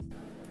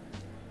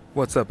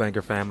What's up,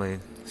 Anchor family?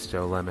 It's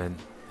Joe Lemon,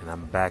 and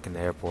I'm back in the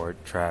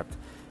airport, trapped.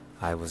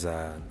 I was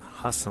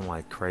hustling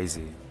like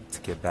crazy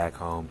to get back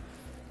home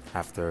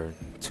after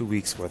 2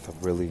 weeks worth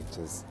of really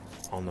just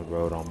on the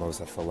road almost.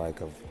 I feel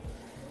like of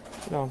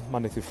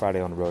Monday through Friday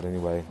on the road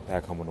anyway.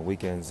 Back home on the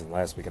weekends, and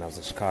last weekend I was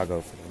in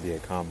Chicago for the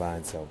NBA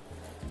Combine, so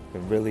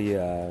been really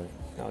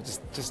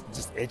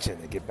just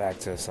itching to get back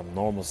to some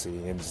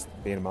normalcy and just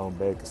being in my own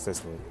bed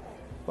consistently.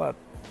 But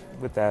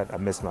with that, I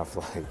missed my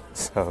flight,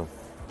 so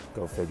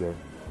go figure.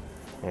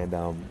 And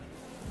now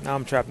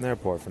I'm trapped in the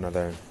airport for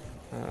another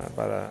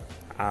about an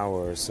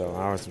hour or so,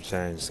 hour and some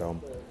change. So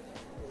I'm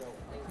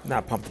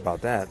not pumped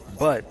about that.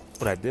 But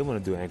what I did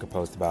want to do an anchor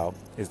post about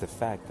is the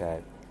fact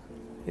that,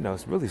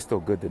 it's really still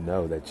good to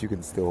know that people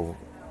can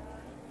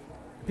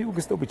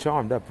still be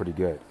charmed up pretty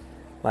good.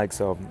 Like,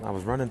 so I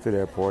was running through the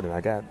airport and I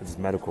got this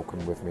medical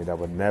coming with me that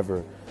would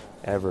never,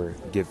 ever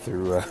get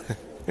through,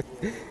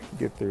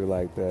 get through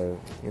like the,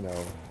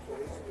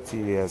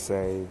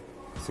 TSA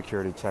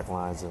security check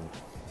lines, and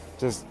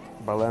just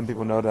by letting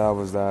people know that I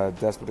was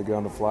desperate to get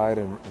on the flight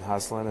and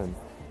hustling,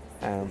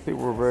 and people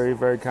were very,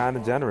 very kind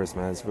and generous,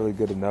 man. It's really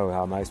good to know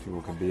how nice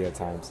people can be at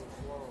times.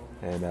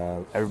 And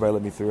everybody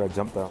let me through. I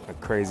jumped a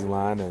crazy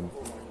line, and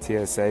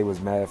TSA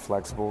was mad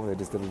flexible. They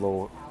just did a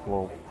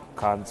little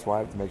cotton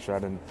swipe to make sure I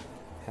didn't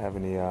have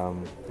any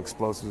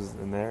explosives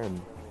in there,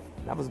 and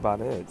that was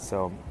about it.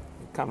 So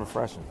kind of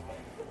refreshing.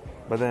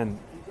 But then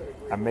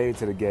I made it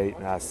to the gate,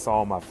 and I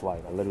saw my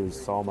flight. I literally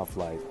saw my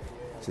flight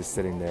just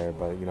sitting there.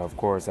 But, of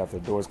course, after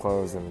the doors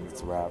closed, and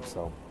it's a wrap.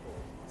 So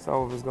it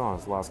was gone.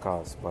 It's a lost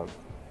cause. But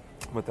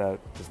with that,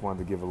 just wanted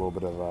to give a little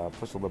bit of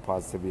push a little bit of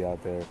positivity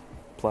out there.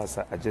 Plus,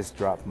 I just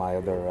dropped my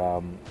other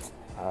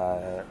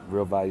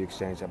Real Value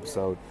Exchange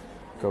episode.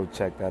 Go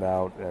check that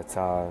out. That's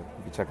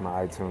you can check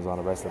my iTunes on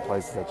the rest of the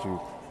places that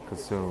you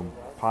consume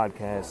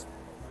podcasts.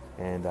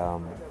 And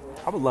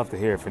I would love to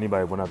hear if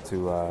anybody went up to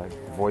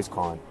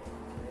VoiceCon.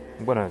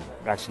 I'm going to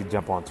actually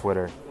jump on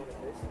Twitter,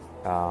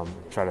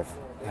 try to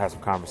have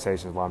some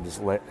conversations while I'm just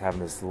having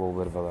this little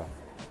bit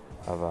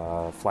of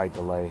a flight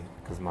delay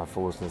because of my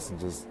foolishness and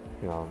just,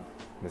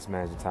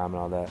 mismanaging time and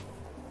all that.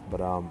 But,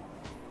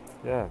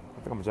 yeah, I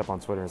think I'm going to jump on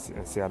Twitter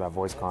and see how that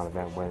VoiceCon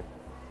event went.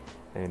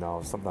 And,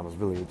 something I was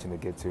really itching to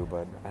get to,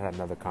 but I had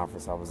another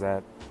conference I was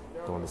at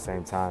during the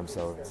same time,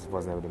 so just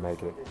wasn't able to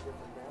make it.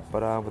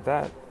 But with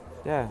that,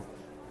 yeah,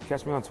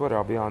 catch me on Twitter.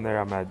 I'll be on there.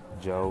 I'm at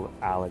Joe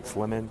Alex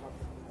Lemon.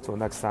 Until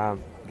next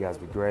time, you guys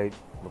be great.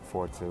 Look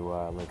forward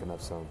to linking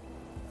up soon.